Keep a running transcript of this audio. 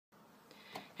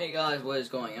Hey guys, what is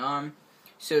going on?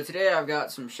 So today I've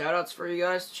got some shoutouts for you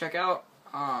guys to check out.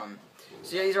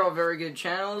 So yeah, these are all very good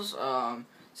channels.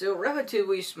 So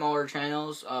relatively smaller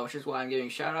channels, which is why I'm giving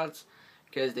shoutouts,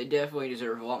 because they definitely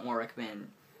deserve a lot more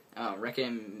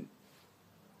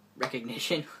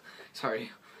recognition. Sorry,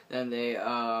 than they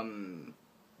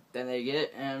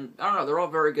get. And I don't know, they're all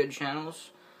very good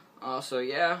channels. So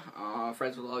yeah,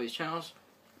 friends with all these channels.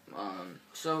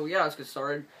 So yeah, let's get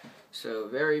started. So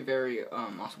very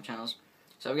awesome channels.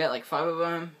 So I've got like 5 of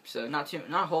them. So not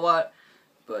a whole lot,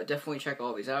 but definitely check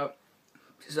all these out.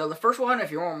 So the first one,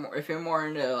 if you're more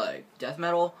into like death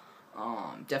metal,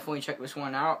 definitely check this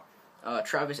one out.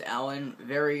 Travis Allen,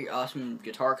 very awesome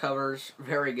guitar covers,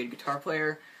 very good guitar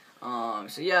player.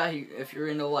 So yeah, if you're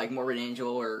into like Morbid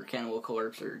Angel or Cannibal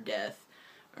Corpse or Death,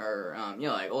 or you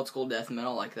know, like old school death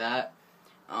metal like that,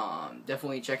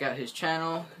 definitely check out his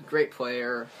channel. Great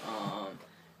player.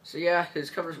 So yeah,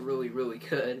 his cover's really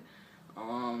good.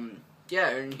 Yeah,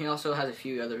 and he also has a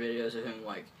few other videos of him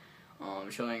like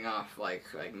showing off like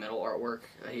metal artwork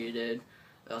that he did.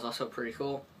 That was also pretty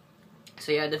cool.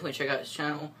 So yeah, definitely check out his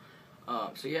channel.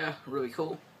 So yeah, really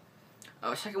cool.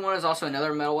 Second one is also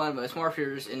another metal one, but it's more if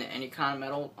you're just into any kind of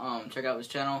metal. Check out his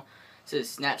channel. It says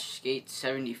Snatch Skate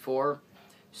 74.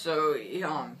 So he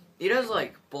does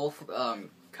like both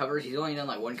covers. He's only done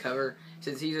like one cover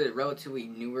since he's a relatively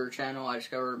newer channel. I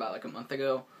discovered about like a month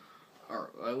ago, or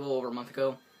a little over a month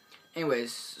ago.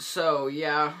 Anyways, so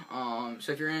yeah,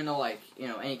 so if you're into like, you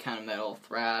know, any kind of metal,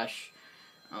 thrash,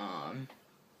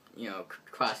 you know,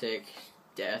 classic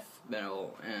death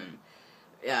metal, and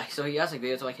yeah, so he has like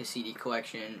videos of like his CD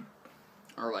collection,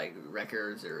 or like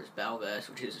records, or his battle vest,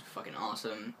 which is fucking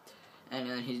awesome. And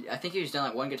then I think he's done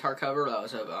like one guitar cover that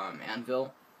was of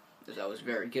Anvil, that was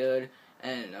very good.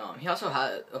 And he also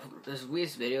had this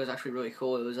latest video is actually really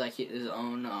cool. It was like his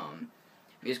own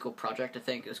musical project. I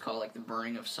think it was called like The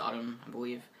Burning of Sodom, I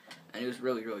believe, and it was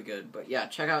really good. But yeah,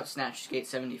 check out Snatch Skate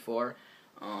 74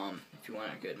 if you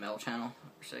want a good metal channel.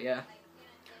 So yeah,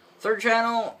 third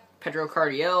channel, Pedro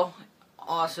Cardiel,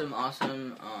 awesome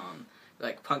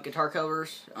like punk guitar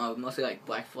covers, mostly like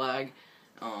Black Flag.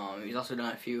 He's also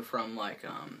done a few from like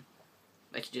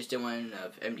he just did one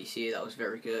of MDC that was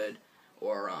very good,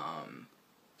 or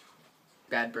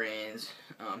Bad Brains.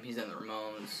 He's done the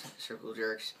Ramones, Circle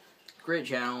Jerks. Great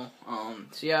channel.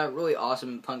 So yeah, really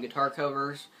awesome punk guitar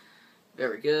covers.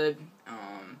 Very good.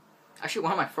 Actually,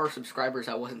 one of my first subscribers,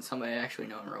 I wasn't somebody I actually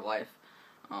know in real life.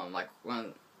 Like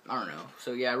one, I don't know.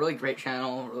 So yeah, really great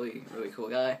channel. Really cool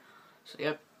guy. So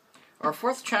yep. Our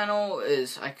fourth channel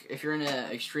is like if you're into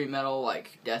extreme metal,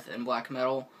 like death and black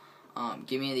metal.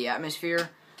 GiveMeTheAtmosphere.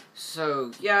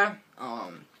 So yeah.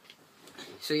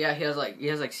 So yeah, he has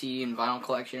like CD and vinyl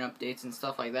collection updates and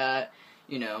stuff like that.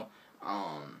 You know.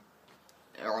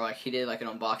 Or like he did like an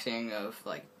unboxing of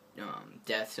like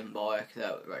Death Symbolic,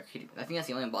 that like I think that's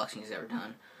the only unboxing he's ever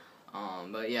done.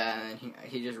 But yeah, and then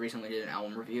he just recently did an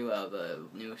album review of a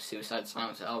new Suicide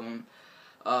Silence album.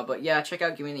 But yeah, check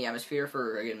out GiveMeTheAtmosphere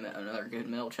for another good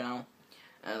metal channel.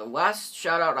 The last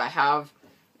shout out I have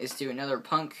is to another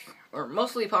punk, or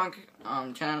mostly punk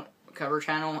cover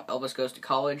channel,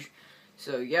 ElvisGoesToCollege.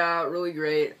 So yeah, really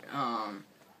great.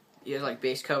 He has like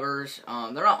bass covers.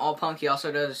 They're not all punk. He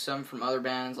also does some from other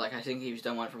bands. Like I think he's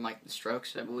done one from like the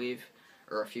Strokes, I believe,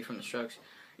 or a few from the Strokes.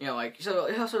 You know, like so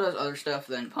he also does other stuff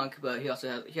than punk, but he has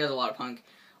a lot of punk,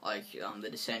 like the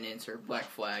Descendants or Black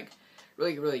Flag.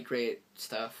 Really great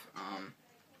stuff.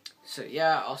 So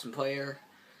yeah, awesome player.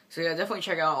 So yeah, definitely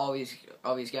check out all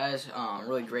these guys.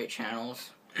 Really great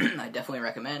channels. I definitely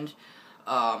recommend.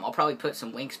 I'll probably put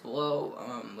some links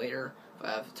below later if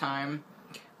I have time.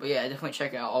 But yeah, definitely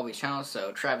check out all these channels.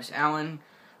 So Travis Allen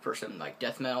for some like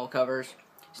death metal covers,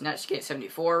 Snatch Skate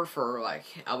 74 for like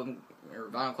album or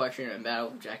vinyl collection and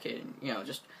battle jacket, and you know,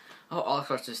 just all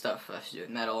sorts of stuff that has to do with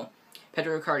metal.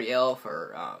 Pedro Cardiel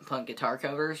for punk guitar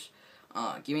covers.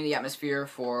 GiveMeTheAtmosphere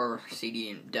for CD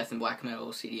and death and black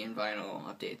metal, CD and vinyl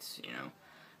updates, you know,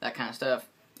 that kind of stuff.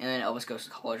 And then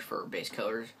ElvisGoesToCollege for bass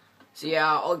covers. So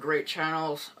yeah, all great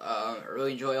channels. I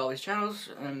really enjoy all these channels,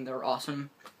 and they're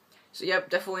awesome. So yep,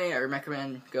 definitely I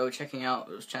recommend go checking out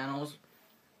those channels.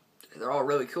 They're all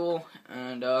really cool,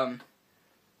 and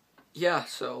yeah,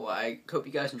 so I hope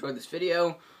you guys enjoyed this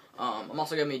video. I'm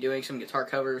also going to be doing some guitar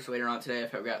covers later on today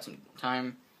if I've got some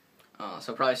time.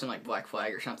 So probably some like Black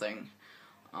Flag or something.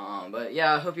 But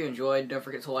yeah, I hope you enjoyed. Don't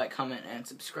forget to like, comment, and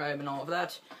subscribe and all of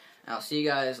that. And I'll see you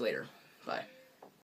guys later. Bye.